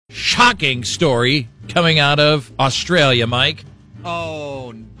shocking story coming out of Australia, Mike.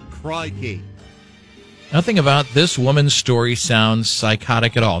 Oh, crikey. Nothing about this woman's story sounds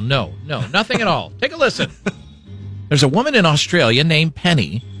psychotic at all. No, nothing at all. Take a listen. There's a woman in Australia named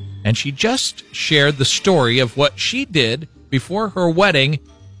Penny, and she just shared the story of what she did before her wedding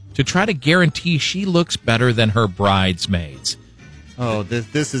to try to guarantee she looks better than her bridesmaids. Oh,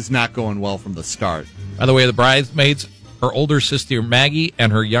 this is not going well from the start. By the way, the bridesmaids, her older sister Maggie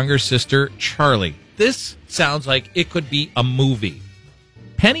and her younger sister Charlie. This sounds like it could be a movie.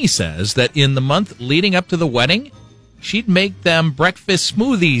 Penny says that in the month leading up to the wedding, she'd make them breakfast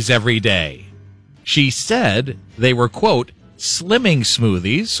smoothies every day. She said they were, quote, slimming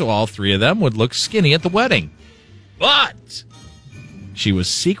smoothies, so all three of them would look skinny at the wedding. But she was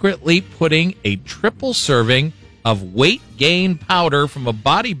secretly putting a triple serving of weight gain powder from a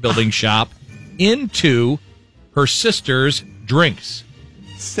bodybuilding shop into her sister's drinks.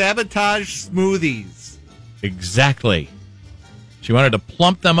 Sabotage smoothies. Exactly. She wanted to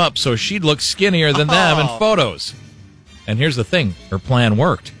plump them up so she'd look skinnier than them in photos. And here's the thing. Her plan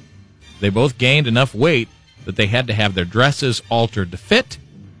worked. They both gained enough weight that they had to have their dresses altered to fit.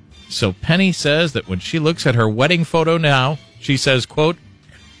 So Penny says that when she looks at her wedding photo now, she says, quote,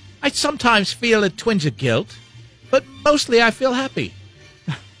 I sometimes feel a twinge of guilt, but mostly I feel happy.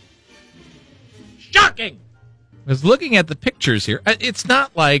 Shocking! I was looking at the pictures here. It's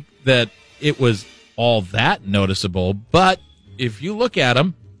not like that it was all that noticeable, but if you look at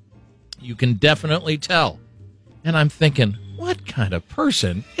them, you can definitely tell. And I'm thinking, what kind of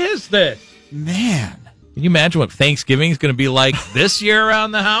person is this? Man. Can you imagine what Thanksgiving is going to be like this year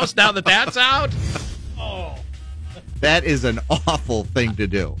around the house now that that's out? Oh. That is an awful thing to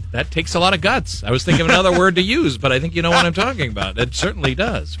do. That takes a lot of guts. I was thinking of another word to use, but I think you know what I'm talking about. It certainly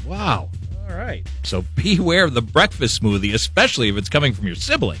does. Wow. All right. So beware of the breakfast smoothie, especially if it's coming from your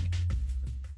sibling.